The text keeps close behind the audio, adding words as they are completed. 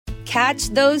Catch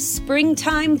those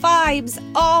springtime vibes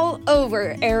all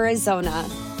over Arizona.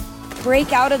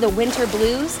 Break out of the winter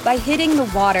blues by hitting the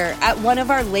water at one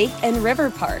of our lake and river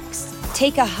parks.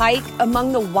 Take a hike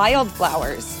among the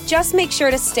wildflowers. Just make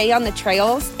sure to stay on the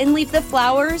trails and leave the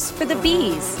flowers for the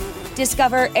bees.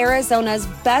 Discover Arizona's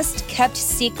best kept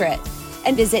secret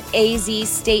and visit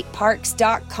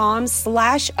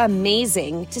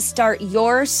azstateparks.com/amazing to start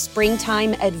your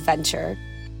springtime adventure.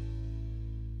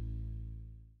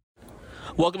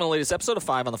 Welcome to the latest episode of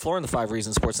 5 on the Floor in the 5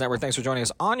 Reasons Sports Network. Thanks for joining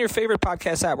us on your favorite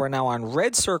podcast app. We're now on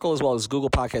Red Circle as well as Google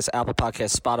Podcasts, Apple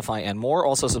Podcasts, Spotify, and more.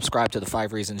 Also subscribe to the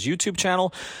 5 Reasons YouTube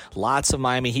channel. Lots of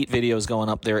Miami Heat videos going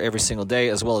up there every single day,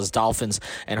 as well as Dolphins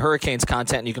and Hurricanes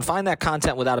content. And you can find that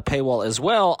content without a paywall as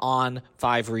well on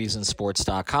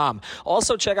 5reasonsports.com.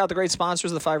 Also, check out the great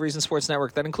sponsors of the 5 Reasons Sports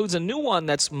Network. That includes a new one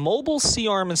that's Mobile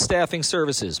C-Arm and Staffing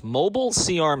Services. Mobile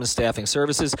C-Arm and Staffing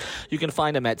Services. You can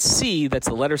find them at C, that's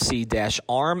the letter C,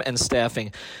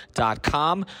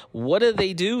 armandstaffing.com. What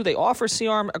do? They offer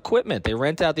C-Arm equipment. They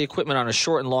rent out the equipment on a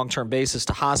short and long-term basis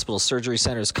to hospitals, surgery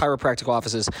centers, chiropractic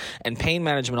offices, and pain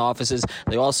management offices.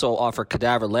 They also offer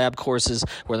cadaver lab courses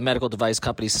where the medical device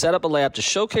companies set up a lab to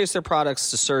showcase their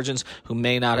products to surgeons who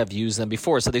may not have used them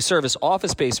before. So they service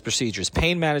office-based procedures,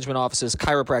 pain management offices,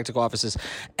 chiropractic offices,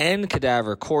 and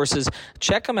cadaver courses.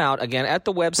 Check them out again at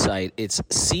the website. It's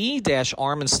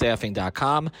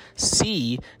c-armandstaffing.com,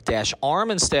 c-armandstaffing.com.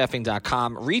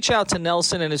 Reach out to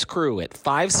Nelson and his crew at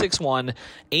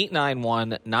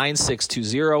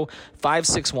 561-891-9620,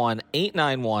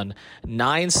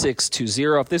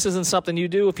 561-891-9620. If this isn't something you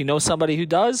do, if you know somebody who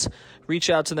does, reach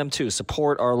out to them too.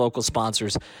 Support our local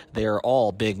sponsors. They are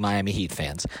all big Miami Heat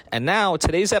fans. And now,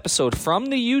 today's episode from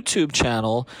the YouTube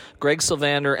channel, Greg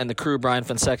Sylvander and the crew, Brian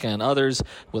Fonseca and others,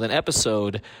 with an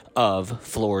episode of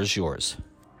Floor is Yours.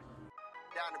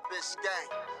 Down the Biscayne.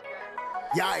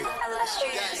 Yikes.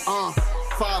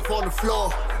 5 on the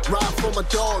floor, ride for my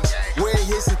dogs. Where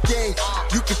here's the thing,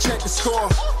 you can check the score.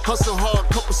 Hustle hard,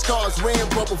 couple scars, wearing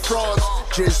rubber frauds.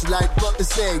 Just like Butler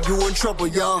said, you in trouble,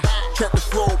 y'all. Kept the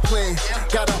flow playing,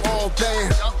 got it all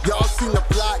banned. Y'all seen the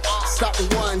block, stop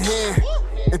with one hand.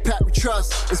 And Pat we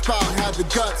trust, it's power, have the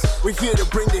guts. We're here to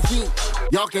bring the heat,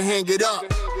 y'all can hang it up.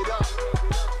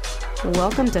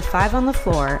 Welcome to 5 on the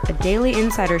Floor, a daily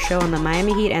insider show on the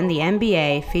Miami Heat and the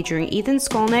NBA, featuring Ethan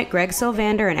Skolnick, Greg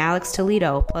Sylvander, and Alex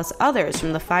Toledo, plus others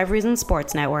from the 5 Reasons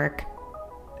Sports Network.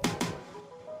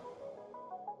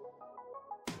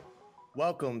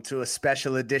 Welcome to a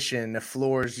special edition of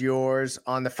Floor is Yours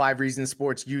on the 5 Reasons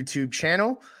Sports YouTube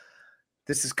channel.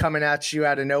 This is coming at you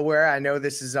out of nowhere. I know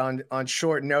this is on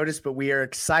short notice, but we are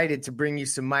excited to bring you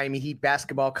some Miami Heat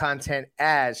basketball content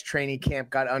as training camp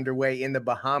got underway in the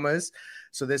Bahamas.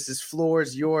 So this is Floor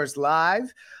is Yours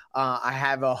live. I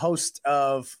have a host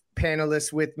of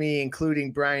panelists with me,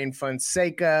 including Brian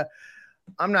Fonseca.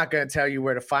 I'm not going to tell you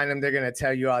where to find them. They're going to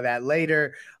tell you all that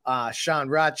later. Sean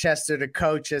Rochester, the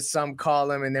coach, as some call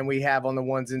him. And then we have on the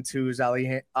ones and twos,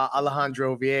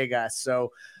 Alejandro Villegas.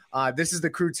 So this is the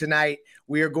crew tonight.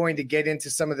 We are going to get into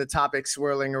some of the topics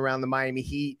swirling around the Miami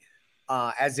Heat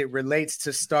as it relates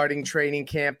to starting training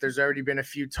camp. There's already been a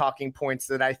few talking points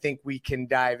that I think we can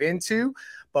dive into.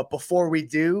 But before we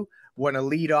do, want to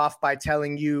lead off by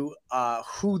telling you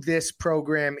who this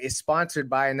program is sponsored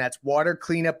by, and that's Water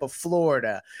Cleanup of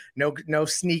Florida. No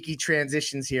sneaky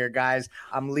transitions here, guys.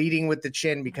 I'm leading with the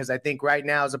chin because I think right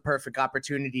now is a perfect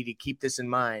opportunity to keep this in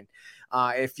mind.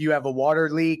 If you have a water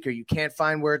leak or you can't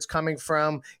find where it's coming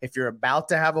from, if you're about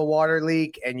to have a water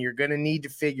leak and you're going to need to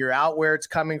figure out where it's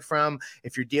coming from,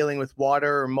 if you're dealing with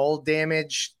water or mold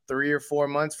damage 3 or 4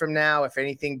 months from now, if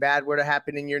anything bad were to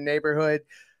happen in your neighborhood,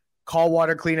 call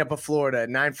Water Cleanup of Florida,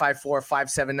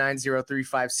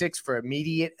 954-579-0356 for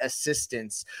immediate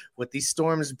assistance. With these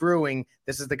storms brewing,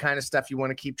 this is the kind of stuff you want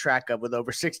to keep track of. With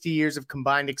over 60 years of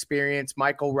combined experience,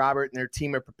 Michael, Robert, and their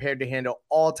team are prepared to handle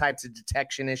all types of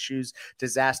detection issues,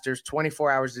 disasters,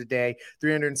 24 hours a day,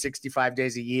 365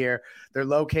 days a year. They're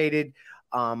located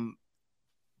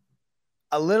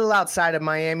a little outside of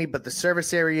Miami, but the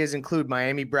service areas include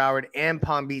Miami, Broward, and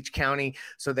Palm Beach County.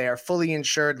 So they are fully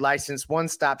insured, licensed,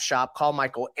 one-stop shop. Call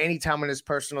Michael anytime on his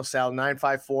personal cell,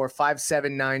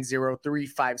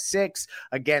 954-579-0356.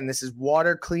 Again, this is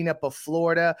Water Cleanup of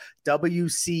Florida,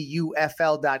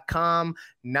 WCUFL.com,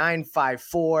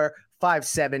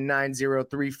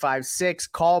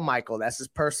 954-579-0356. Call Michael. That's his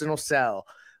personal cell.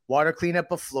 Water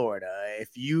Cleanup of Florida. If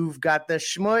you've got the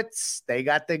schmutz, they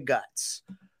got the guts.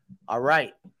 All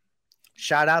right.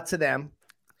 Shout out to them.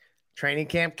 Training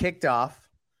camp kicked off.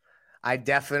 I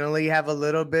definitely have a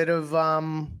little bit of,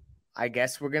 I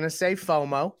guess we're going to say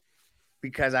FOMO.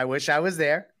 because I wish I was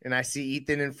there, and I see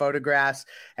Ethan in photographs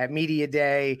at Media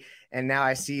Day, and now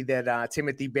I see that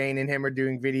Timothy Bain and him are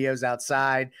doing videos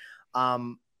outside.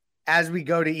 As we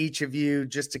go to each of you,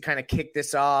 just to kind of kick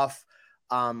this off,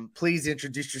 please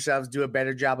introduce yourselves, do a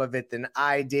better job of it than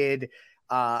I did.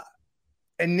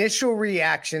 Initial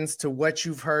reactions to what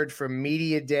you've heard from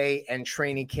Media Day and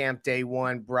Training Camp Day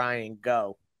 1. Brian,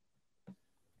 go.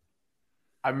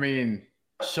 I mean,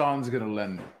 Sean's going to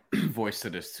lend voice to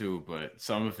this too, but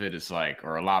some of it is like,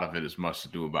 or a lot of it is much to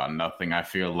do about nothing. I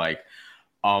feel like,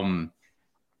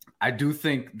 I do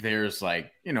think there's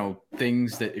like,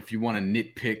 things that if you want to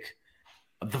nitpick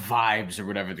the vibes or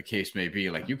whatever the case may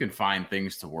be, like you can find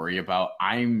things to worry about.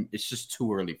 It's just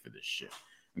too early for this shit.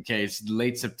 Okay. It's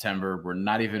late September. We're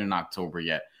not even in October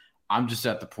yet. I'm just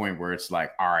at the point where it's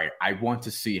like, all right, I want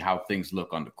to see how things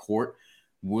look on the court.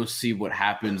 We'll see what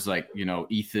happens. Like,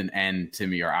 Ethan and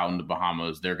Timmy are out in the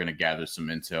Bahamas. They're going to gather some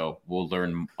intel. We'll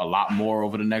learn a lot more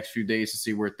over the next few days to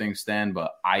see where things stand.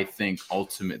 But I think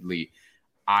ultimately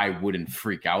I wouldn't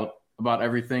freak out about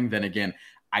everything. Then again,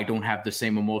 I don't have the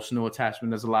same emotional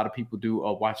attachment as a lot of people do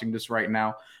watching this right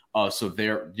now. So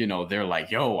they're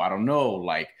like, yo, I don't know.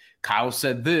 Like Kyle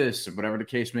said this or whatever the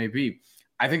case may be.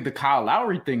 I think the Kyle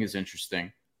Lowry thing is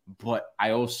interesting, but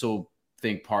I also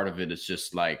think part of it is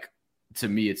just like, to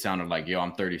me, it sounded like, yo,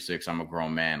 I'm 36. I'm a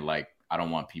grown man. Like, I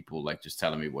don't want people like just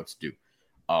telling me what to do.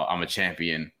 I'm a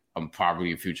champion. I'm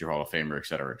probably a future Hall of Famer, et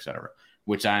cetera,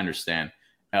 which I understand.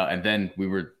 And then we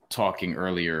were talking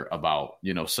earlier about,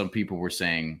 some people were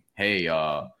saying, hey,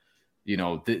 the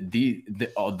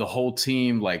whole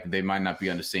team, like they might not be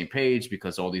on the same page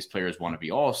because all these players want to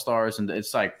be all-stars. And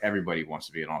it's like, everybody wants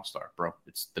to be an all-star, bro.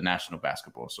 It's the National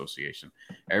Basketball Association.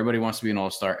 Everybody wants to be an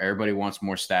all-star. Everybody wants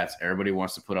more stats. Everybody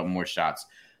wants to put up more shots.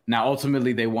 Now,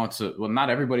 ultimately they want to, well, not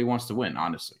everybody wants to win,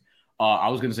 honestly. I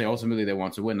was going to say, ultimately they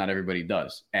want to win. Not everybody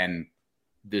does. And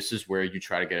this is where you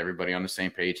try to get everybody on the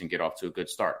same page and get off to a good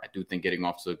start. I do think getting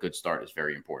off to a good start is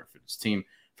very important for this team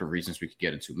for reasons we could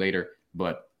get into later,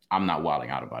 but I'm not wilding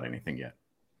out about anything yet.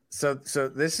 So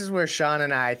this is where Sean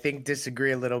and I think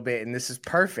disagree a little bit, and this is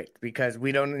perfect because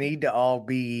we don't need to all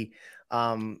be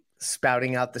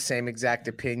spouting out the same exact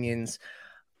opinions.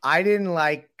 I didn't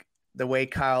like the way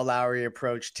Kyle Lowry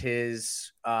approached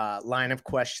his line of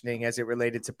questioning as it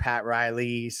related to Pat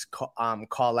Riley's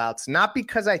call outs, not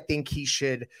because I think he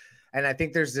should. And I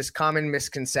think there's this common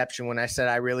misconception when I said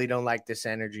I really don't like this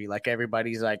energy. Like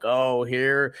everybody's like, oh,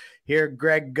 here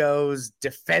Greg goes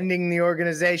defending the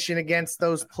organization against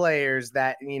those players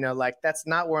that, like that's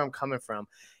not where I'm coming from.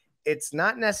 It's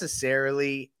not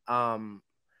necessarily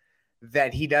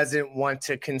that he doesn't want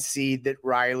to concede that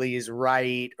Riley is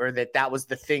right or that was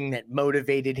the thing that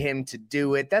motivated him to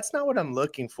do it. That's not what I'm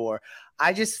looking for.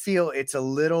 I just feel it's a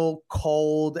little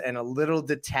cold and a little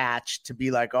detached to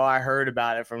be like, oh, I heard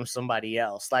about it from somebody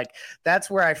else. Like that's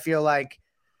where I feel like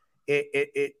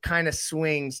it kind of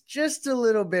swings just a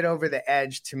little bit over the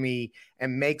edge to me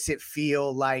and makes it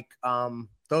feel like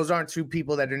those aren't two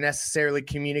people that are necessarily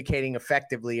communicating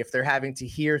effectively if they're having to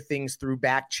hear things through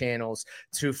back channels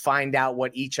to find out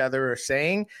what each other are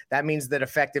saying. That means that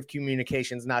effective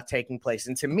communication is not taking place.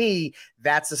 And to me,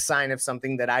 that's a sign of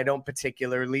something that I don't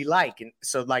particularly like. And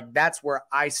so like, that's where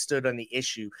I stood on the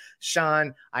issue.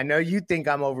 Sean, I know you think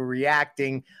I'm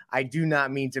overreacting. I do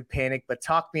not mean to panic, but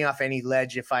talk me off any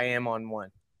ledge if I am on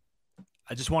one.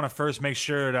 I just want to first make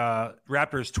sure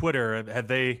Raptors Twitter,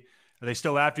 are they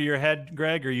still after your head,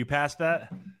 Greg? Are you past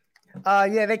that?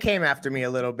 Yeah, they came after me a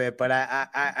little bit, but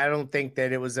I don't think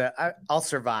that it was I'll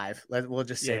survive. We'll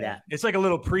just say that. It's like a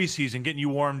little preseason, getting you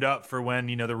warmed up for when,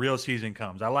 the real season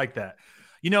comes. I like that.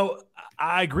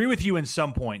 I agree with you in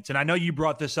some points. And I know you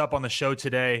brought this up on the show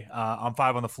today on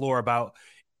 5 on the Floor about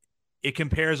it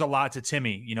compares a lot to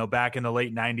Timmy, back in the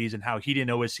late 90s and how he didn't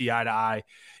always see eye to eye.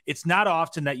 It's not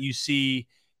often that you see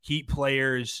Heat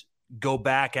players go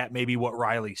back at maybe what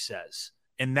Riley says.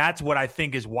 And that's what I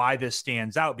think is why this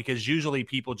stands out, because usually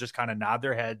people just kind of nod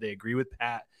their head. They agree with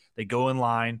Pat. They go in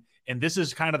line. And this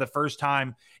is kind of the first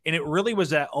time. And it really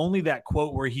was only that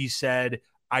quote where he said,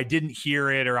 I didn't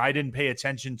hear it, or I didn't pay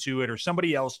attention to it, or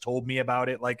somebody else told me about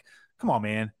it. Like, come on,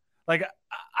 man. Like,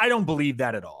 I don't believe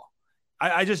that at all.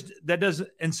 That doesn't.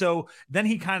 And so then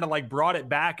he kind of like brought it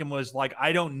back and was like,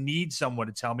 I don't need someone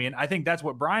to tell me. And I think that's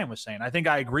what Brian was saying. I think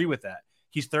I agree with that.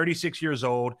 He's 36 years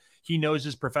old. He knows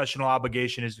his professional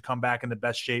obligation is to come back in the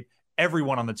best shape.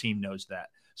 Everyone on the team knows that.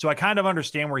 So I kind of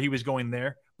understand where he was going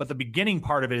there. But the beginning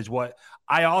part of it is what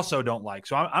I also don't like.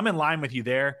 So I'm in line with you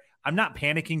there. I'm not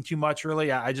panicking too much,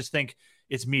 really. I just think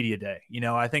it's media day.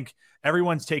 I think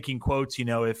everyone's taking quotes.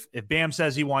 If Bam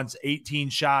says he wants 18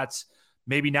 shots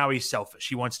maybe now he's selfish.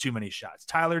 He wants too many shots.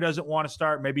 Tyler doesn't want to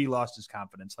start. Maybe he lost his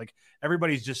confidence. Like,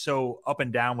 everybody's just so up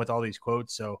and down with all these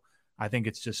quotes. So I think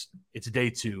it's day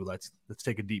 2. Let's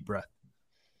take a deep breath.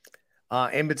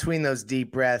 In between those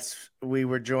deep breaths, we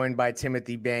were joined by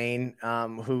Timothy Bain,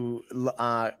 who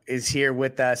is here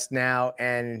with us now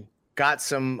and got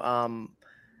some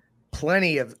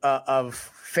plenty of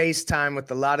FaceTime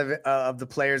with a lot of the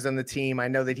players on the team. I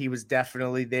know that he was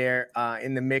definitely there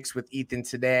in the mix with Ethan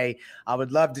today. I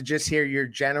would love to just hear your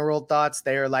general thoughts.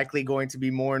 They are likely going to be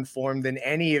more informed than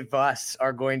any of us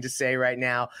are going to say right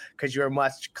now, because you're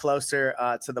much closer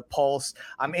to the pulse.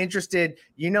 I'm interested.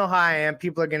 You know how I am.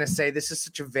 People are going to say this is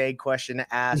such a vague question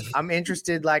to ask. I'm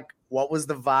interested, like, what was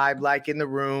the vibe like in the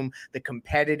room, the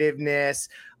competitiveness,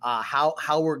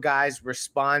 how were guys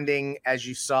responding as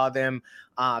you saw them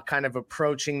kind of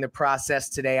approaching the process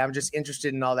today? I'm just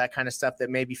interested in all that kind of stuff that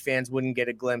maybe fans wouldn't get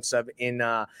a glimpse of in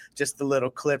just the little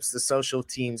clips the social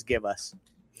teams give us.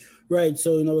 Right.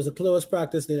 So, it was a close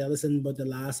practice that I listened about the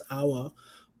last hour.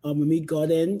 When we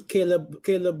got in,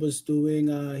 Caleb was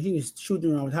doing, he was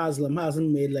shooting around with Haslam.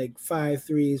 Haslam made like 5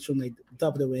 threes from like the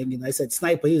top of the wing. And I said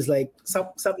sniper. He was like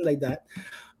something like that.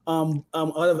 Out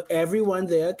of everyone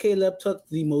there, Caleb took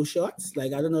the most shots.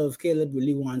 Like, I don't know if Caleb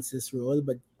really wants this role,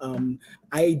 but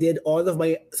I did all of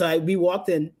my, we walked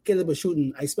in, Caleb was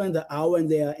shooting. I spent an hour in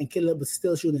there and Caleb was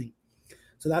still shooting.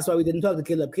 So that's why we didn't talk to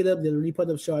Caleb. Caleb did really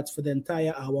put up shots for the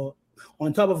entire hour.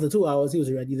 On top of the 2 hours, he was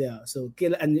already there. So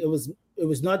Caleb, and it was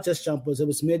not just jumpers, it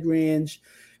was mid-range,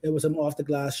 it was some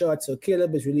off-the-glass shots. So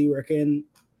Caleb is really working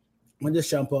on this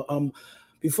jumper.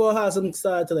 Before Haslam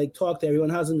started to like talk to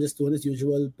everyone, Haslam just doing his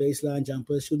usual baseline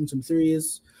jumpers, shooting some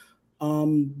threes.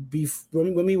 When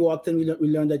we walked in, we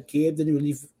learned that Gabe didn't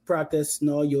really practice,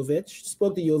 nor Jovic.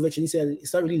 Spoke to Jovic and he said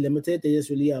it's not really limited. They just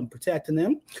really protecting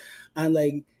him. And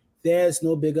like, there's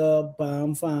no bigger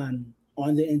Bam fan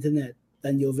on the internet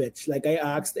than Jovic. Like, I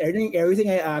asked everything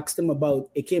I asked him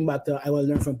about, it came back to I will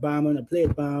learn from Bam, and I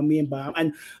played Bam, me and Bam,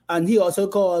 and he also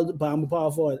called Bam a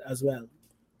power forward as well.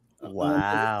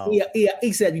 Wow.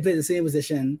 He said we played the same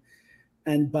position,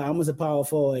 and Bam was a power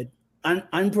forward,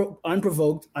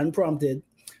 unprovoked, unprompted.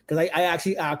 Because I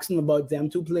actually asked him about them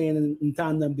two playing in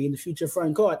tandem, being the future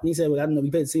front court, and he said, "Well, I don't know, we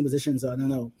played the same position, so I don't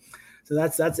know." So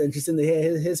that's interesting to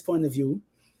hear his point of view.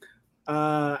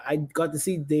 I got to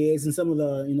see Days and some of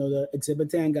the Exhibit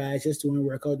 10 guys just doing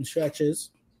workout and stretches.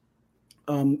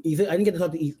 Ethan, I didn't get to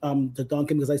talk to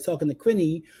Duncan because I was talking to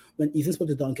Quinny when Ethan spoke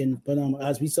to Duncan. But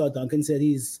as we saw, Duncan said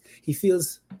he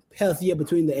feels healthier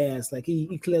between the airs. Like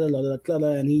he cleared a lot of the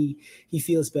clutter and he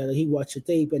feels better. He watched the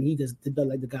tape and he just did that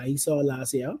like the guy he saw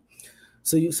last year.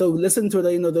 So listen to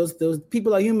the those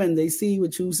people are human. They see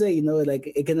what you say.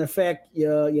 Like it can affect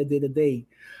your day to day.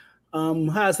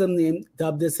 Haslam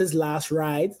dubbed this his last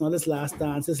ride, not his last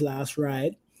dance, his last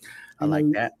ride. I like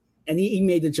that. And he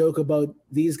made the joke about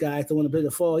these guys don't want to play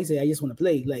the 4. He said, I just want to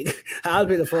play. Like, I'll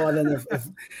play the 4. Then if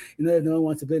no one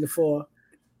wants to play the 4.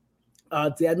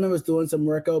 The admin was doing some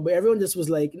workout, but everyone just was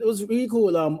like, it was really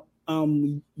cool.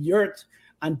 Yurt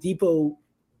and Depot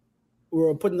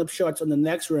were putting up shots on the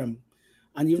next rim.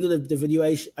 And even though the video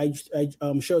I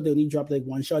showed, they only dropped like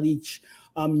one shot each.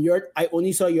 Yurt, I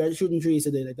only saw Yurt shooting threes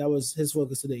today. Like, that was his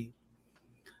focus today.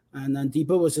 And then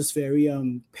Depot was just very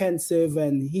pensive,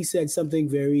 and he said something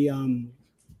very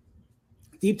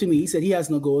deep to me. He said he has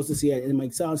no goals this year. It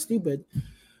might sound stupid,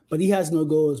 but he has no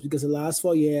goals because the last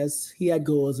 4 years he had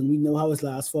goals, and we know how his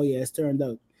last 4 years turned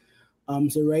out.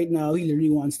 So right now he literally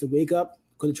wants to wake up,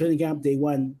 go to training camp day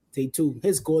 1, day 2.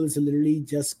 His goal is to literally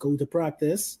just go to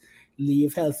practice,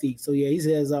 leave healthy. So yeah, he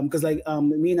says because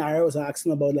me and Ira was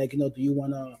asking about do you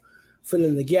want to fill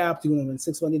in the gap? Do you want to win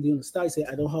 6-1? Do you want to start? I say,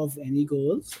 I don't have any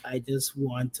goals. I just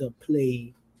want to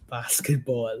play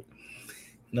basketball.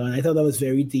 And I thought that was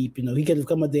very deep. He could have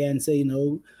come out there and say,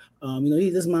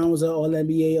 this man was an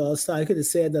All-NBA All-Star. I could have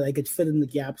said that I could fill in the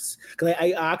gaps. Because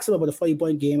I asked him about a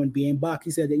 40-point game and being back. He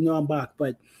said, I'm back,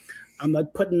 but I'm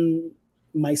not putting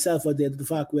myself out there to the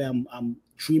fact where I'm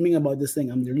dreaming about this thing.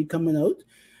 I'm literally coming out.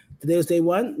 Today was day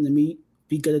 1. Let me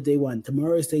be good at day 1.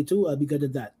 Tomorrow is day 2. I'll be good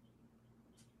at that.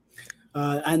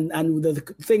 And the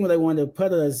thing that I wanted to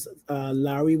put is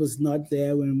Larry was not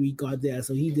there when we got there,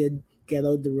 so he did get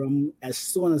out the room as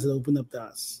soon as it opened up to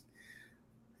us.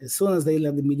 As soon as they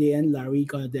left the media in, Larry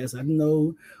got there. So I don't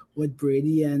know what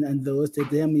Brady and those did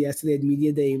to him yesterday at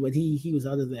media day, but he was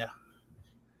out of there.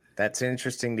 That's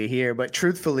interesting to hear. But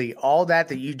truthfully, all that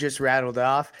you just rattled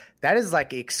off, that is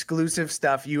like exclusive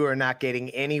stuff you are not getting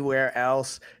anywhere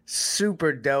else.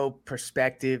 Super dope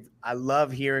perspective. I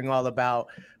love hearing all about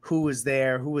who was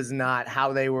there, who was not,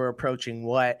 how they were approaching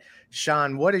what.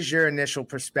 Sean, what is your initial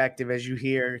perspective as you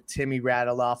hear Timmy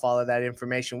rattle off all of that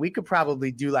information? We could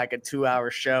probably do like a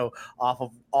 2-hour show off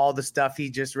of all the stuff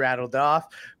he just rattled off.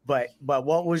 But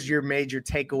what was your major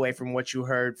takeaway from what you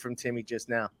heard from Timmy just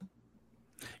now?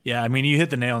 Yeah, I mean, you hit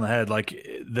the nail on the head. Like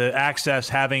the access,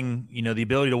 having, the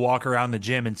ability to walk around the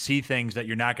gym and see things that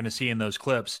you're not going to see in those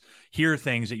clips, hear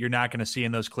things that you're not going to see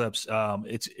in those clips. I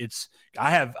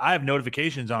have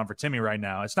notifications on for Timmy right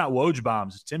now. It's not Woj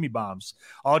bombs, it's Timmy bombs.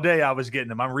 All day I was getting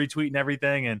them. I'm retweeting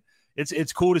everything, and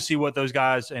it's cool to see what those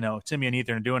guys, Timmy and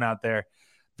Ethan are doing out there.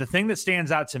 The thing that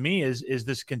stands out to me is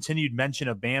this continued mention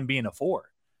of Bam being a 4.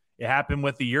 It happened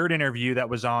with the Yurt interview that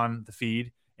was on the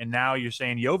feed, and now you're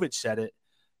saying Jovic said it.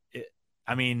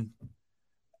 I mean,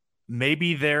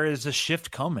 maybe there is a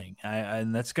shift coming,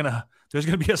 and there's gonna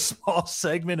be a small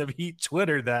segment of Heat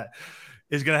Twitter that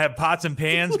is gonna have pots and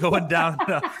pans going down.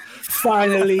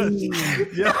 Finally,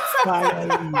 yeah.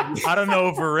 Finally. I don't know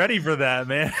if we're ready for that,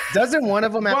 man. Doesn't one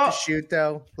of them have to shoot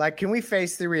though? Like, can we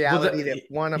face the reality that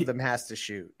one of them has to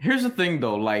shoot? Here's the thing,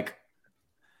 though. Like,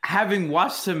 having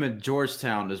watched him at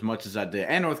Georgetown as much as I did,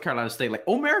 and North Carolina State, like,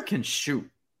 Omer can shoot.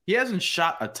 He hasn't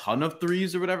shot a ton of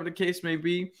threes or whatever the case may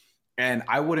be. And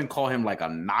I wouldn't call him like a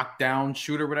knockdown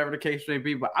shooter, whatever the case may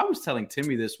be. But I was telling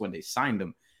Timmy this when they signed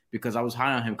him because I was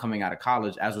high on him coming out of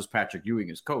college, as was Patrick Ewing,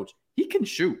 his coach. He can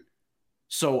shoot.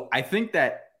 So I think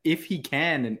that if he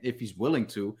can and if he's willing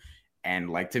to, and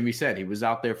like Timmy said, he was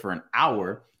out there for an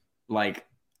hour, like,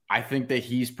 I think that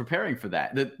he's preparing for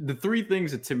that. The 3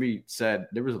 things that Timmy said,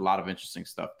 there was a lot of interesting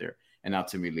stuff there. And now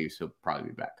Timmy leaves, he'll probably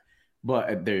be back.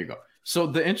 But there you go. So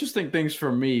the interesting things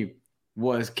for me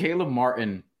was Caleb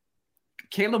Martin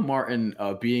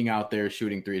being out there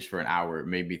shooting threes for an hour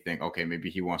made me think, okay,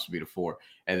 maybe he wants to be the 4.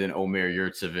 And then Omer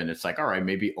Yurtseven, it's like, all right,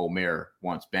 maybe Omer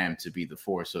wants Bam to be the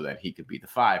 4 so that he could be the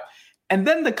 5. And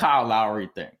then the Kyle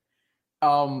Lowry thing.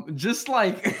 Just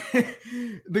like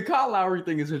the Kyle Lowry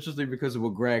thing is interesting because of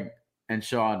what Greg and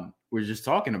Sean were just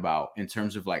talking about in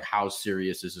terms of like how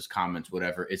serious is his comments,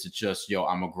 whatever. Is it just, yo,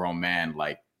 I'm a grown man,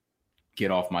 like, get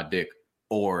off my dick?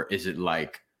 Or is it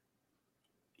like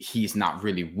he's not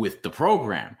really with the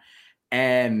program?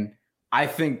 And I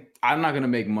think I'm not going to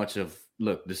make much of,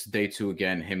 look, this is day 2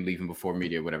 again, him leaving before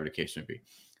media, whatever the case may be.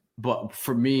 But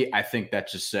for me, I think that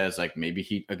just says like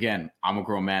maybe I'm a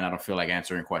grown man. I don't feel like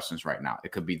answering questions right now.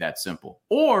 It could be that simple.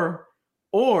 Or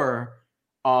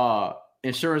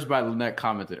Insurance by Lynette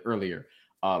commented earlier,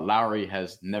 Lowry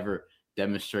has never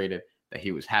demonstrated that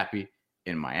he was happy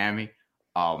in Miami.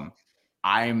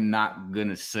 I'm not going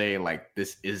to say like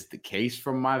this is the case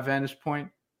from my vantage point.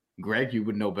 Greg, you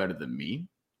would know better than me.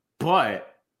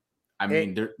 But, I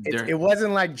mean, it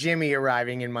wasn't like Jimmy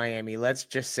arriving in Miami. Let's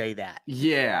just say that.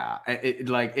 Yeah.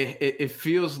 It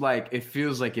feels like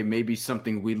it may be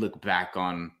something we look back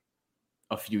on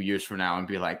a few years from now and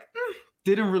be like,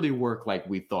 didn't really work like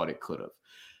we thought it could have.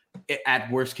 At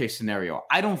worst case scenario,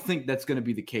 I don't think that's going to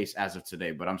be the case as of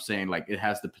today, but I'm saying like it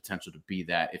has the potential to be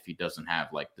that if he doesn't have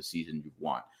like the season you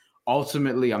want.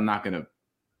 Ultimately, I'm not going to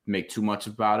make too much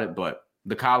about it, but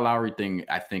the Kyle Lowry thing,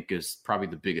 I think, is probably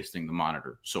the biggest thing to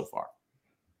monitor so far.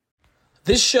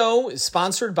 This show is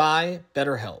sponsored by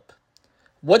BetterHelp.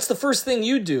 What's the first thing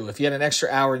you do if you had an extra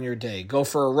hour in your day? Go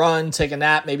for a run, take a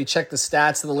nap, maybe check the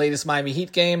stats of the latest Miami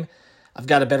Heat game? I've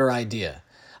got a better idea.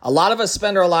 A lot of us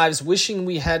spend our lives wishing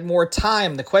we had more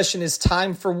time. The question is,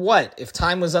 time for what? If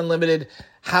time was unlimited,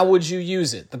 how would you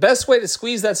use it? The best way to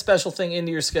squeeze that special thing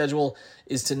into your schedule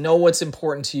is to know what's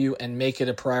important to you and make it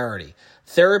a priority.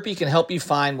 Therapy can help you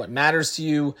find what matters to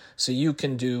you so you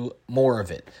can do more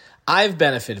of it. I've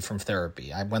benefited from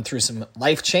therapy. I went through some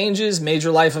life changes,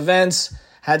 major life events,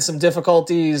 had some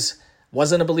difficulties,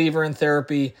 wasn't a believer in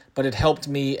therapy, but it helped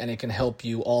me and it can help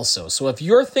you also. So if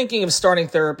you're thinking of starting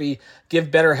therapy,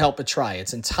 give BetterHelp a try.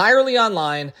 It's entirely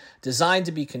online, designed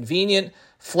to be convenient,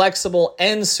 flexible,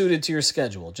 and suited to your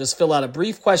schedule. Just fill out a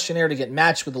brief questionnaire to get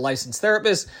matched with a licensed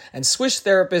therapist and switch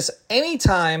therapists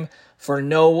anytime for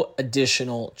no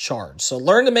additional charge. So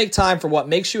learn to make time for what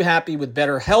makes you happy with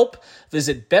BetterHelp.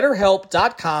 Visit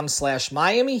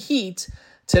BetterHelp.com/Miami Heat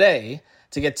today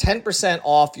to get 10%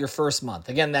 off your first month.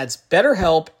 Again, that's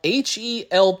BetterHelp,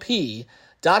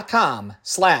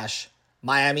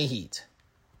 HELP.com/Miami Heat.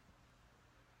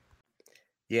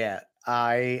 Yeah,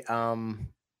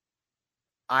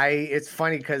 it's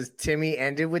funny because Timmy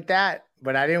ended with that,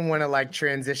 but I didn't want to like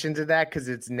transition to that because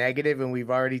it's negative and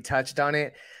we've already touched on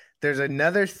it. there's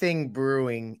another thing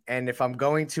brewing, and if I'm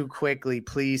going too quickly,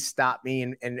 please stop me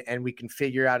and we can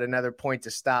figure out another point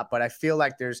to stop. But I feel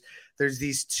like there's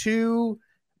these two,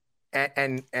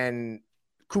 and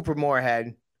Cooper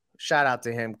Moorhead, shout out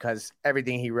to him because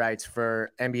everything he writes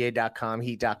for NBA.com,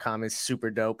 Heat.com is super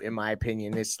dope in my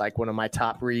opinion. It's like one of my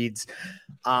top reads.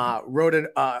 Wrote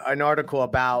an article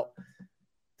about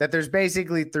that there's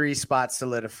basically 3 spots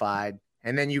solidified,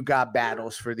 and then you got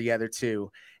battles for the other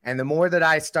 2. And the more that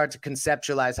I start to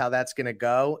conceptualize how that's going to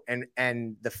go,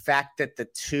 and the fact that the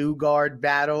 2-guard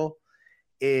battle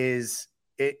is,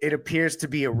 it appears to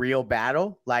be a real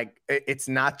battle. Like it's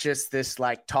not just this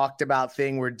like talked about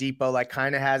thing where Depot like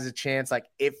kind of has a chance. Like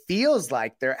it feels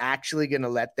like they're actually going to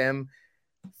let them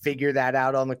figure that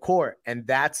out on the court. And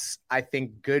that's, I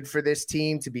think, good for this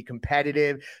team to be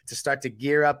competitive, to start to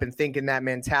gear up and think in that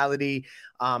mentality,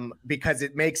 because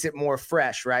it makes it more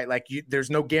fresh, right? Like there's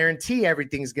no guarantee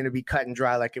everything's going to be cut and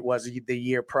dry like it was the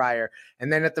year prior.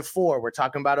 And then at the 4, we're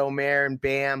talking about Omer and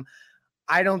Bam.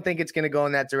 I don't think it's going to go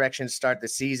in that direction to start the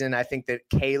season. I think that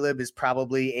Caleb is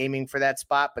probably aiming for that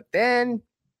spot, but then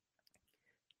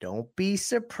don't be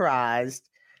surprised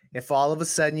if all of a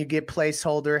sudden you get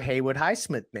placeholder Haywood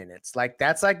Highsmith minutes. Like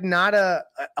that's like not a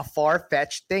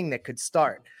far-fetched thing that could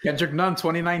start. Kendrick Nunn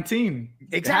 2019.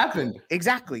 Exactly. It happened.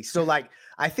 Exactly. So like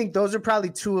I think those are probably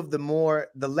 2 of the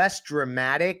less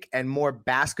dramatic and more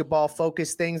basketball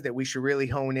focused things that we should really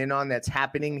hone in on that's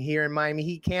happening here in Miami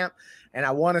Heat camp. And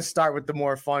I want to start with the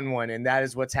more fun one, and that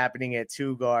is what's happening at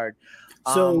 2-guard.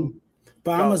 So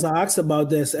Bam was asked about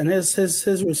this, and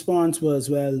his response was,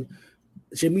 well,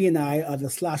 Jimmy and I are the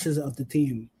slashers of the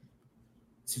team.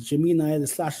 So Jimmy and I are the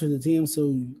slashers of the team.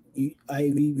 So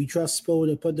we trust Spo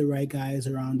to put the right guys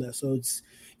around us. So it's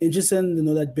interesting to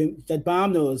know that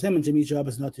Bam knows him and Jimmy's job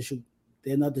is not to shoot.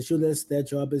 They're not the shooters. Their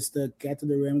job is to get to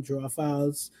the rim, draw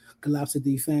fouls, collapse the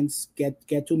defense, get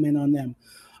 2 men on them.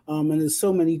 And there's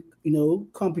so many,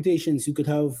 computations. You could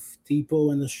have Depot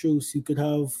and the Strus. You could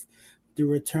have the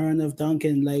return of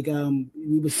Duncan. Like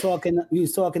we was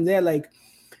talking there. Like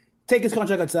take his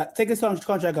contract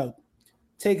out.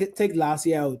 Take last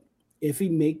year out. If he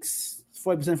makes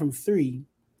 40% from 3,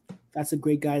 that's a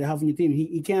great guy to have on your team.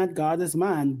 He can't guard this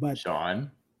man, but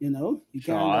Sean, you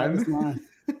can't guard this man.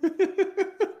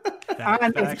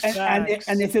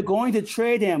 And if you're going to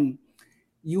trade him,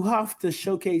 you have to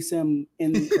showcase him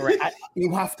in. Correct.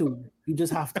 You have to. You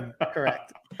just have to.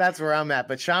 Correct. That's where I'm at.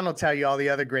 But Sean will tell you all the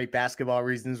other great basketball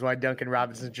reasons why Duncan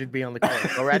Robinson should be on the court.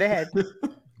 Go right ahead.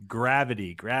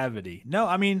 Gravity. No,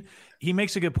 I mean, he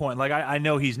makes a good point. Like, I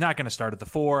know he's not going to start at the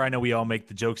 4. I know we all make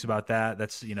the jokes about that.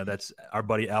 That's our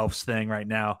buddy Alf's thing right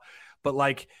now. But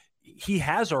like, he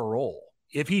has a role.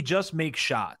 If he just makes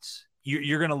shots,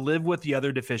 you're going to live with the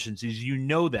other deficiencies.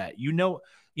 That.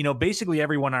 Basically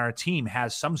everyone on our team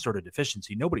has some sort of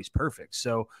deficiency. Nobody's perfect.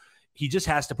 So he just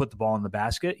has to put the ball in the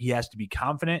basket. He has to be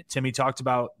confident. Timmy talked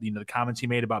about, the comments he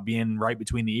made about being right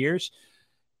between the ears.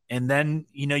 And then,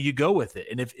 you go with it.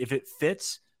 And if it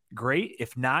fits, great.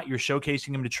 If not, you're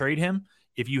showcasing him to trade him.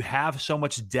 If you have so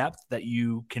much depth that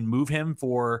you can move him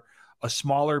for a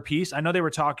smaller piece. I know they were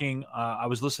talking, I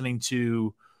was listening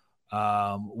to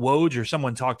Woj or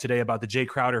someone talked today about the Jay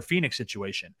Crowder Phoenix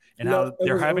situation and how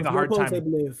they're having a hard time. I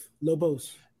believe.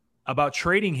 Lobos. About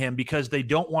trading him because they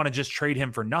don't want to just trade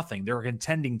him for nothing. They're a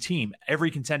contending team. Every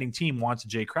contending team wants a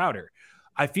Jay Crowder.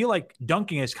 I feel like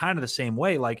Duncan is kind of the same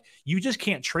way. Like you just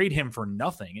can't trade him for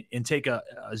nothing and take a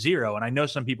 0. And I know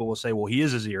some people will say, well, he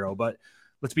is a 0, but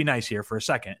let's be nice here for a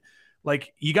second.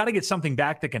 Like you got to get something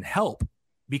back that can help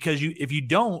because if you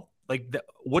don't,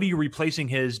 what are you replacing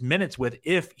his minutes with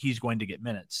if he's going to get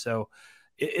minutes? So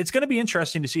it's going to be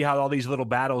interesting to see how all these little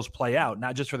battles play out,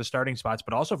 not just for the starting spots,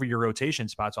 but also for your rotation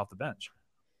spots off the bench.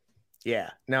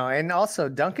 Yeah, no. And also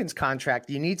Duncan's contract,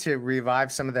 you need to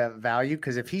revive some of that value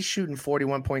because if he's shooting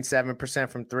 41.7%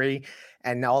 from 3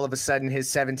 and all of a sudden his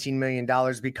 $17 million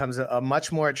becomes a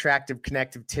much more attractive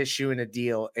connective tissue in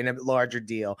a larger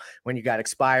deal when you got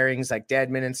expirings like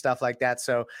Dedmon and stuff like that.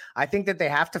 So I think that they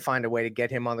have to find a way to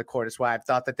get him on the court. That's why I've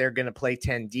thought that they're going to play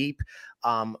 10 deep.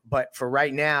 But for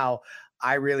right now,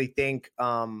 I really think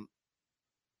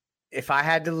if I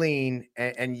had to lean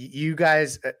and you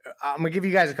guys, I'm going to give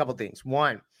you guys a couple things.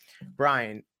 One,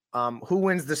 Brian, who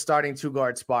wins the starting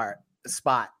 2-guard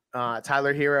spot?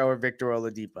 Tyler Hero or Victor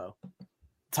Oladipo?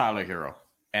 Tyler Hero.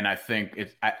 And I think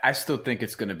I still think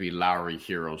it's going to be Lowry,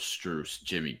 Hero, Strus,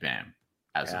 Jimmy, Bam.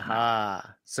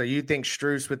 So you think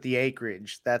Strus with the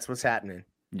acreage? That's what's happening.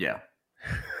 Yeah.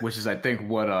 Which is, I think,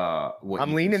 what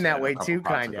I'm leaning that way too,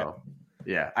 kind of.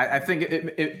 Yeah. I think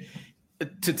it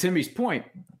to Timmy's point,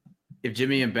 if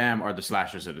Jimmy and Bam are the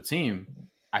slashers of the team,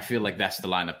 I feel like that's the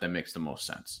lineup that makes the most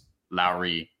sense.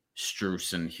 Lowry,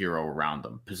 Strus, and Hero around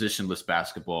them. Positionless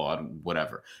basketball,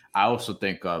 whatever. I also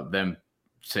think them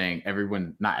saying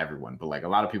not everyone, but like a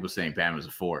lot of people saying Bam is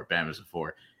a 4,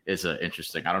 is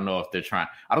interesting. I don't know if I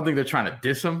don't think they're trying to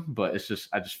diss him, but I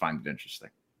just find it interesting.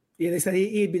 Yeah, they said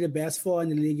he'd be the best 4 in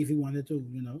the league if he wanted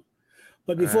to,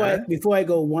 But before I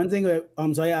go, one thing,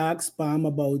 so I asked Bam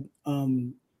about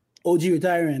OG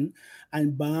retiring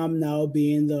and Bam now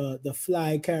being the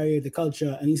fly carrier of the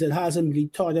culture, and he said Hassan really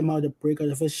taught him how to break out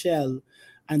of his shell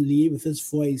and lead with his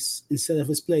voice instead of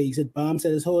his play. He said Bam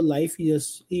said his whole life he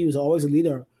was always a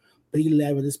leader, but he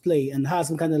led with his play, and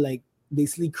Hassan kind of like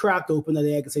basically cracked open that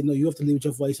egg and said, no, you have to lead with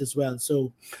your voice as well.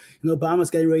 So, Bam is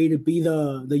getting ready to be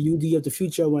the UD of the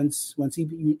future once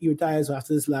he retires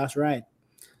after this last ride.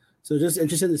 So just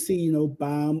interested to see,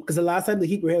 Bam, because the last time the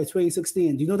Heat were here was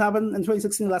 2016. Do you know what happened in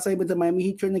 2016? The last time with the Miami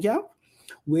Heat training camp?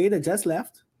 Wade had just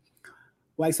left.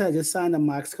 Whiteside just signed a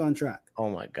max contract. Oh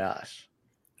my gosh.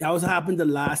 That was what happened the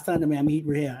last time the Miami Heat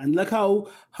were here. And look how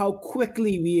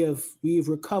quickly we've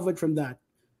recovered from that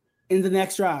in the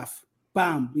next draft.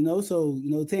 Bam, so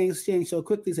things change so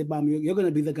quickly. Say, Bam, you're going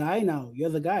to be the guy now. You're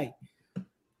the guy.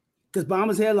 Because Bam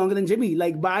is here longer than Jimmy.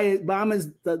 Like, Bam is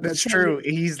That's true.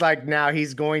 He's like, now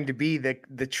he's going to be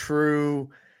the true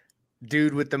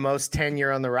dude with the most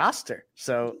tenure on the roster.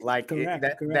 So, like, correct.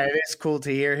 That is cool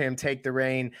to hear him take the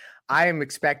reign. I am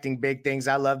expecting big things.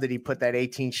 I love that he put that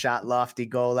 18-shot lofty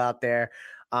goal out there.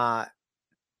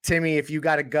 Timmy, if you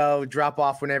got to go, drop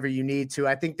off whenever you need to.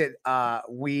 I think that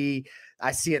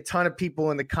I see a ton of people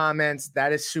in the comments.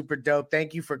 That is super dope.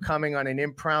 Thank you for coming on an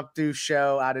impromptu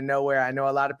show out of nowhere. I know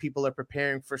a lot of people are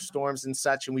preparing for storms and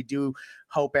such, and we do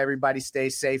hope everybody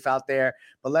stays safe out there.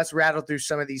 But let's rattle through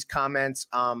some of these comments.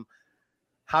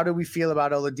 How do we feel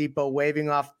about Oladipo waving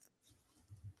off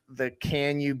the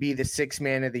 "Can you be the 6th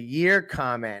man of the year"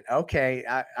 comment? Okay,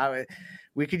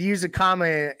 we could use a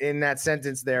comma in that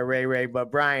sentence there, Ray.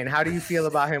 But Brian, how do you feel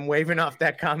about him waving off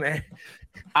that comment?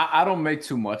 I don't make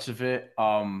too much of it.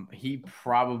 He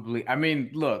probably,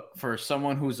 look, for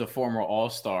someone who's a former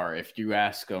All-Star, if you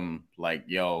ask him like,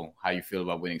 yo, how you feel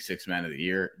about winning 6th man of the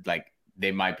year? Like,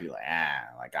 they might be like,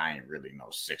 I ain't really no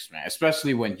 6th man,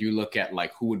 especially when you look at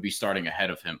like who would be starting ahead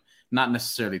of him. Not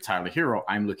necessarily Tyler Hero.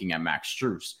 I'm looking at Max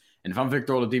Strus. And if I'm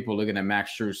Victor Oladipo looking at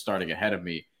Max Strus starting ahead of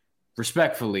me,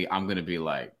 respectfully, I'm going to be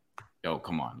like, yo,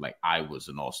 come on. Like, I was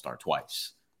an All-Star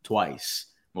twice,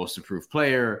 most improved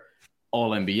player,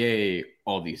 All-NBA,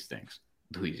 all these things.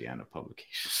 Louisiana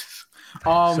publications.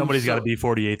 Somebody's got to be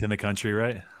 48th in the country,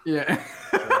 right? Yeah.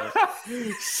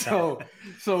 So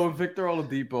Victor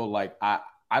Oladipo, like, I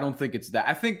don't think it's that.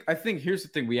 I think here's the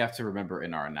thing we have to remember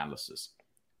in our analysis.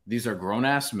 These are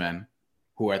grown-ass men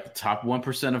who are at the top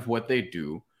 1% of what they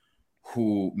do,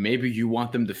 who maybe you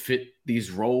want them to fit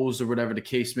these roles or whatever the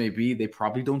case may be. They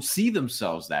probably don't see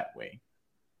themselves that way,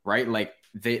 right? Like,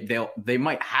 they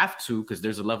might have to, because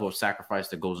there's a level of sacrifice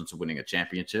that goes into winning a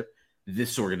championship.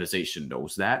 This organization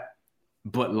knows that.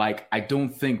 But, like, I don't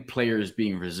think players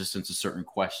being resistant to certain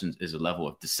questions is a level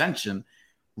of dissension.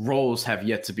 Roles have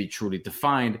yet to be truly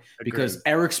defined. Agreed. Because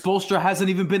Eric Spoelstra hasn't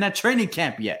even been at training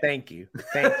camp yet. Thank you.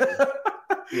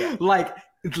 Yeah. Like,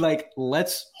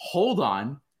 let's hold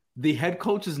on. The head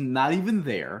coach is not even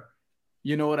there.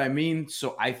 You know what I mean?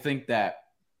 So I think that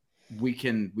we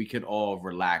could all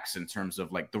relax in terms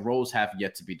of, like, the roles have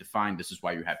yet to be defined. This is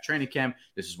why you have training camp.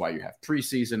 This is why you have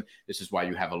preseason. This is why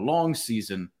you have a long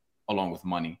season along with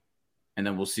money. And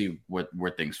then we'll see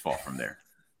where things fall from there.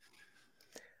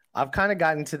 I've kind of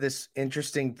gotten to this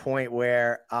interesting point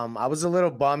where I was a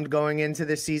little bummed going into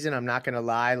this season. I'm not going to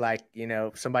lie. Like,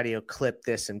 somebody will clip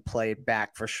this and play it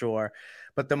back for sure.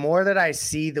 But the more that I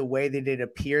see the way that it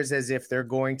appears as if they're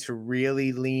going to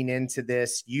really lean into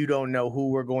this, you don't know who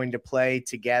we're going to play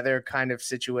together kind of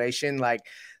situation, like,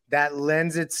 that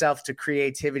lends itself to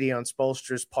creativity on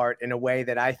Spoelstra's part in a way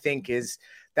that I think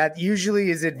that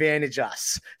usually is advantage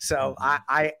us. So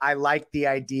I like the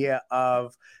idea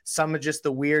of some of just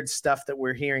the weird stuff that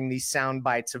we're hearing, these sound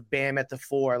bites of Bam at the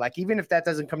 4. Like, even if that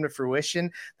doesn't come to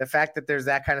fruition, the fact that there's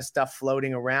that kind of stuff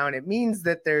floating around, it means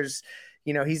that there's,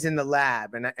 he's in the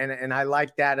lab. And I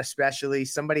like that, especially.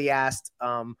 Somebody asked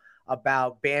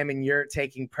about Bam and Yurt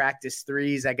taking practice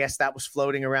threes. I guess that was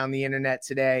floating around the internet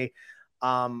today.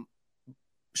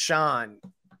 Sean,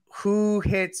 who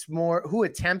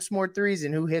attempts more threes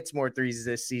and who hits more threes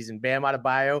this season? Bam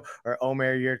Adebayo or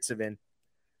Omer Yurtseven?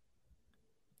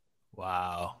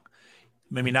 Wow.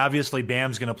 I mean, obviously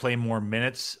Bam's going to play more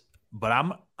minutes, but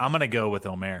I'm going to go with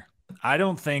Omer. I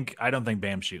don't think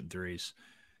Bam's shooting threes.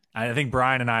 I think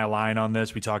Brian and I align on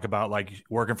this. We talk about like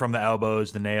working from the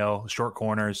elbows, the nail, short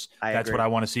corners. That's what I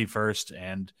want to see first.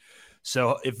 And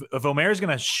so if Omer is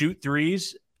going to shoot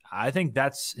threes, I think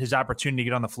that's his opportunity to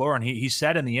get on the floor. And he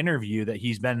said in the interview that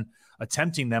he's been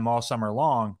attempting them all summer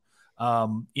long.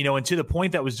 And to the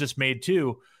point that was just made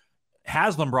too,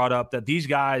 Haslam brought up that these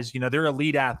guys, they're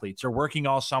elite athletes. They're working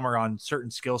all summer on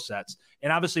certain skill sets.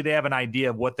 And obviously they have an idea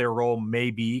of what their role may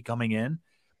be coming in.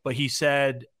 But he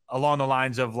said along the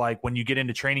lines of like, when you get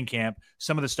into training camp,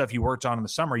 some of the stuff you worked on in the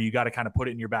summer, you got to kind of put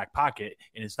it in your back pocket,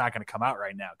 and it's not going to come out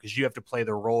right now because you have to play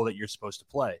the role that you're supposed to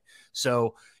play.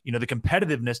 So, the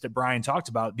competitiveness that Brian talked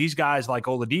about, these guys like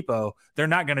Oladipo, they're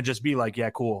not going to just be like, yeah,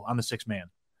 cool, I'm the sixth man.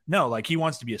 No, like he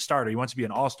wants to be a starter. He wants to be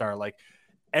an all-star. Like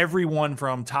everyone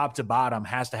from top to bottom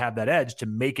has to have that edge to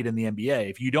make it in the NBA.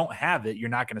 If you don't have it, you're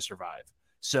not going to survive.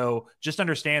 So just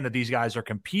understand that these guys are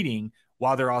competing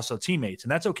while they're also teammates.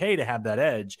 And that's okay to have that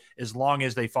edge as long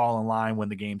as they fall in line when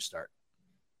the games start.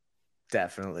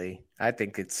 Definitely. I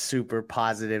think it's super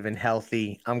positive and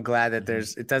healthy. I'm glad that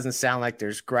it doesn't sound like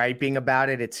there's griping about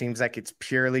it. It seems like it's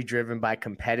purely driven by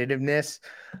competitiveness.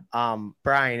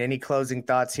 Brian, any closing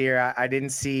thoughts here? I didn't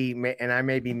see, and I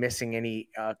may be missing any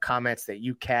comments that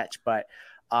you catch, but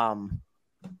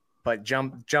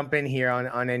jump in here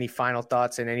on any final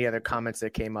thoughts and any other comments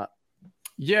that came up.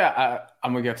 Yeah,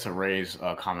 I'm going to get to Ray's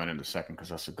comment in a second because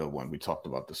that's a good one. We talked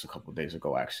about this a couple of days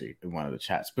ago, actually, in one of the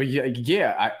chats. But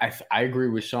I agree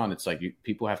with Sean. It's like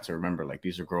people have to remember, like,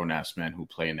 these are grown-ass men who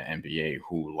play in the NBA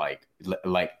who, like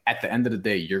at the end of the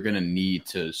day, you're going to need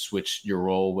to switch your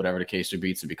role, whatever the case may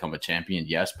be, to become a champion,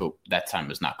 yes, but that time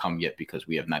has not come yet because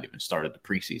we have not even started the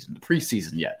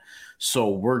preseason yet. So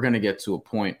we're going to get to a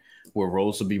point where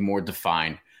roles will be more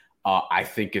defined. I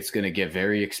think it's going to get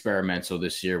very experimental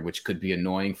this year, which could be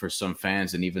annoying for some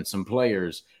fans and even some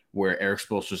players, where Erik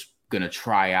Spoelstra's going to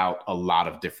try out a lot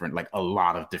of different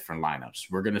lineups.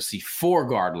 We're going to see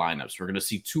 4-guard lineups. We're going to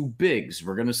see 2 bigs.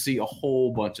 We're going to see a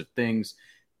whole bunch of things,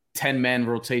 10-man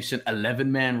rotation,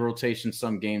 11-man rotation,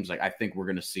 some games. Like, I think we're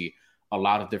going to see a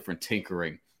lot of different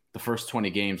tinkering. The first 20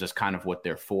 games, that's kind of what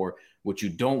they're for. What you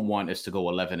don't want is to go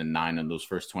 11-9 in those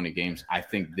first 20 games. I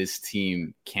think this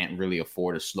team can't really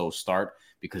afford a slow start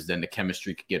because then the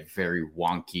chemistry could get very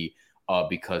wonky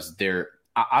because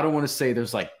I don't want to say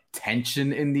there's like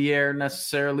tension in the air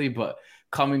necessarily, but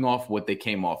coming off what they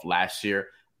came off last year,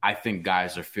 I think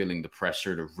guys are feeling the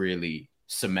pressure to really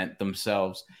cement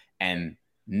themselves, and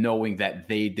knowing that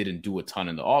they didn't do a ton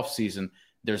in the offseason,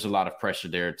 there's a lot of pressure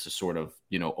there to sort of,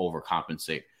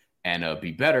 overcompensate and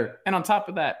be better. And on top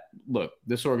of that, look,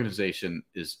 this organization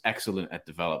is excellent at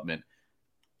development.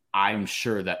 I'm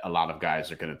sure that a lot of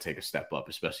guys are going to take a step up,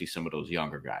 especially some of those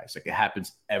younger guys. Like, it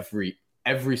happens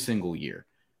every single year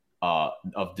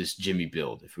of this Jimmy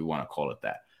build, if we want to call it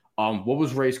that. What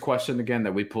was Ray's question again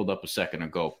that we pulled up a second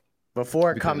ago?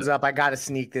 Before it comes up, I got to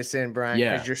sneak this in, Brian,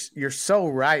 because you're so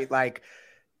right. Like,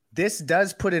 this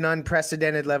does put an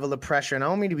unprecedented level of pressure, and I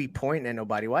don't mean to be pointing at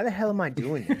nobody. Why the hell am I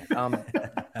doing that?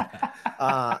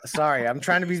 Sorry, I'm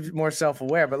trying to be more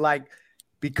self-aware, but like,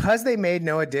 because they made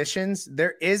no additions,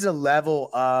 there is a level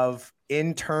of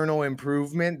internal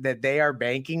improvement that they are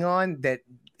banking on, that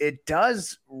it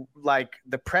does, like,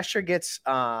 the pressure gets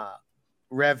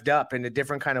revved up in a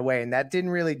different kind of way. And that didn't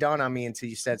really dawn on me until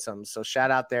you said something. So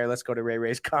shout out there. Let's go to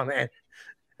Ray's comment,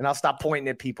 and I'll stop pointing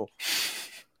at people.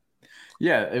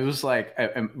 Yeah, it was like,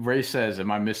 Ray says,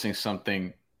 am I missing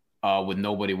something with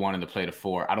nobody wanting to play the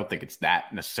 4? I don't think it's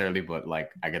that necessarily, but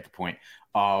like, I get the point.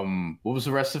 What was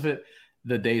the rest of it?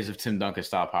 The days of Tim Duncan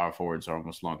style power forwards are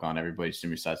almost long gone. Everybody's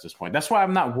Jimmy sides at this point. That's why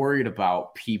I'm not worried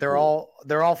about people.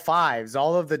 They're all 5s.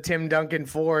 All of the Tim Duncan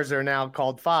 4s are now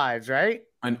called 5s, right?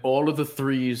 And all of the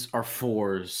 3s are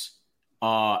 4s.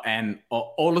 And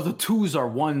all of the 2s are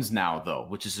 1s now, though,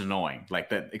 which is annoying. Like,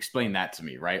 that, explain that to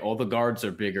me, right? All the guards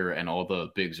are bigger and all the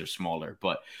bigs are smaller,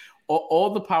 but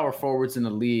all the power forwards in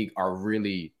the league are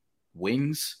really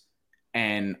wings.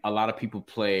 And a lot of people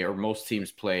play, or most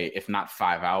teams play, if not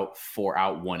 5 out, 4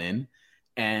 out, 1 in.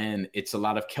 And it's a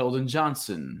lot of Keldon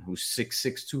Johnson, who's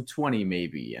 6'6", 220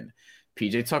 maybe, and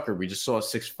PJ Tucker, we just saw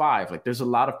 6'5". Like, there's a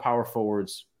lot of power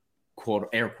forwards, quote,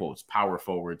 air quotes, power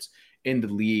forwards in the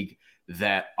league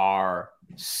that are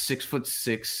 6'6",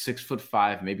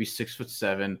 6'5", maybe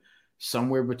 6'7",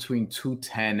 somewhere between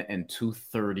 210 and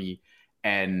 230,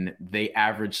 and they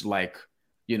average like,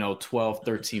 12,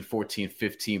 13, 14,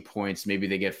 15 points. Maybe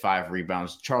they get 5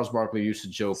 rebounds. Charles Barkley used to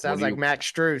joke. Sounds like Max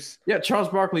Strus. Yeah, Charles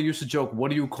Barkley used to joke, what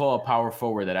do you call a power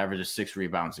forward that averages 6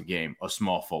 rebounds a game? A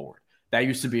small forward. That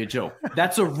used to be a joke.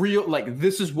 That's a real, like,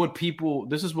 this is what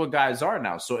guys are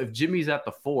now. So if Jimmy's at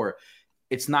the 4,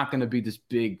 it's not going to be this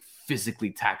big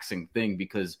physically taxing thing,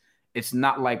 because it's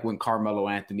not like when Carmelo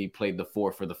Anthony played the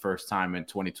 4 for the first time in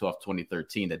 2012,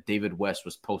 2013, that David West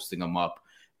was posting him up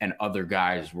and other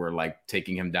guys were like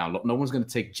taking him down low. No one's going to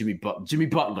take Jimmy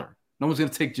Butler. No one's going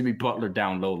to take Jimmy Butler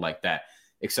down low like that,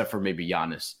 except for maybe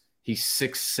Giannis. He's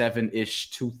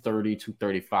 6'7"-ish, 230,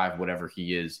 235, whatever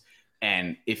he is.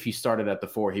 And if he started at the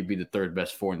 4, he'd be the third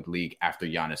best 4 in the league after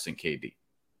Giannis and KD.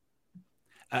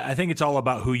 I think it's all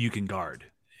about who you can guard.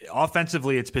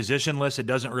 Offensively, it's positionless. It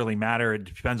doesn't really matter. It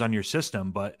depends on your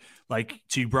system. But like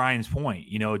to Brian's point,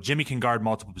 Jimmy can guard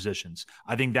multiple positions.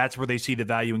 I think that's where they see the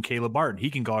value in Caleb Martin. He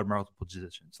can guard multiple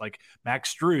positions. Like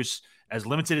Max Strus, as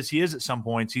limited as he is at some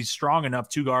points, he's strong enough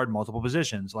to guard multiple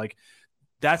positions. Like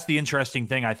that's the interesting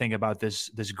thing I think about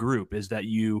this group, is that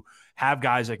you have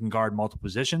guys that can guard multiple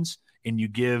positions, and you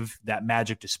give that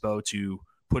magic to Spo to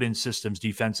put in systems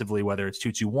defensively, whether it's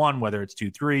 2-2-1, whether it's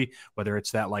 2-3, whether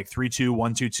it's that like 3-2,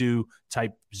 1-2-2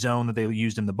 type zone that they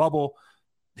used in the bubble.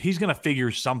 He's going to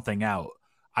figure something out.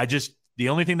 The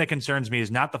only thing that concerns me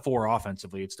is not the 4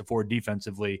 offensively, it's the 4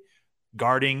 defensively,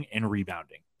 guarding and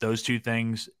rebounding. Those 2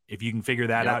 things, if you can figure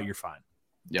that out, you're fine.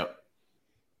 Yep.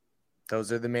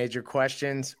 Those are the major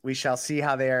questions. We shall see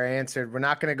how they are answered. We're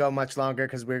not going to go much longer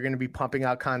because we're going to be pumping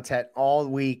out content all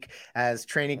week as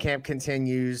training camp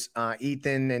continues.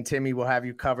 Ethan and Timmy will have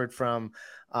you covered from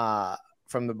the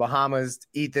Bahamas.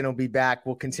 Ethan will be back.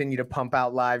 We'll continue to pump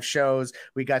out live shows.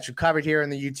 We got you covered here on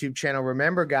the YouTube channel.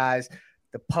 Remember, guys,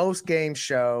 the post-game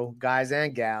show, guys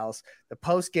and gals, the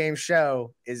post-game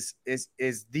show is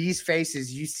these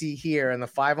faces you see here and the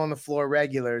 5 on the Floor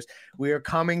regulars. We are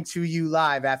coming to you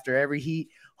live after every Heat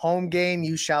home game.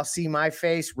 You shall see my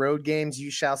face. Road games,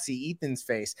 you shall see Ethan's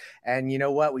face. And you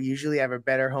know what? We usually have a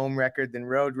better home record than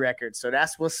road record. So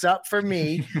that's what's up for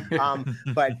me.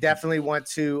 But definitely want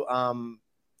to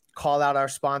call out our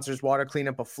sponsors, Water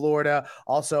Cleanup of Florida.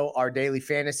 Also, our daily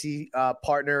fantasy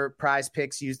partner, Prize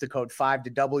Picks. Use the code 5 to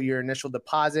double your initial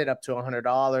deposit up to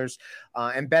 $100.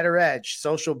 And Better Edge,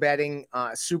 social betting,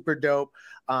 super dope.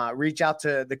 Reach out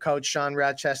to the coach, Sean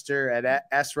Rochester at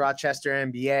S Rochester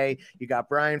NBA. You got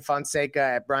Brian Fonseca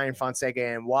at Brian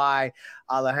Fonseca NY,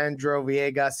 Alejandro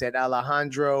Villegas at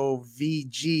Alejandro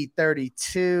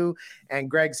VG32,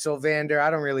 and Greg Sylvander. I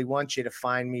don't really want you to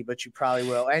find me, but you probably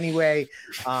will. Anyway,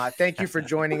 thank you for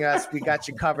joining us. We got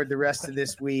you covered the rest of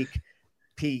this week.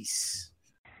 Peace.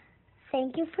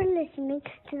 Thank you for listening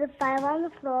to the 5 on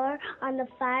the Floor on the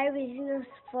 5 Reasons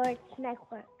Sports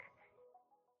Network.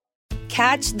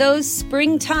 Catch those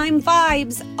springtime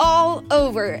vibes all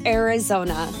over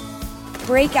Arizona.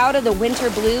 Break out of the winter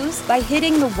blues by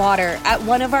hitting the water at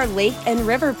one of our lake and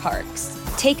river parks.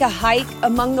 Take a hike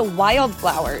among the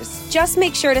wildflowers. Just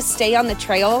make sure to stay on the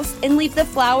trails and leave the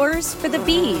flowers for the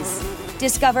bees.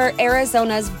 Discover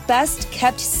Arizona's best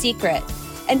kept secret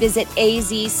and visit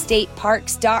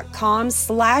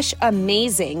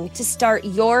azstateparks.com/amazing to start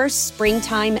your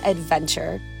springtime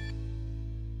adventure.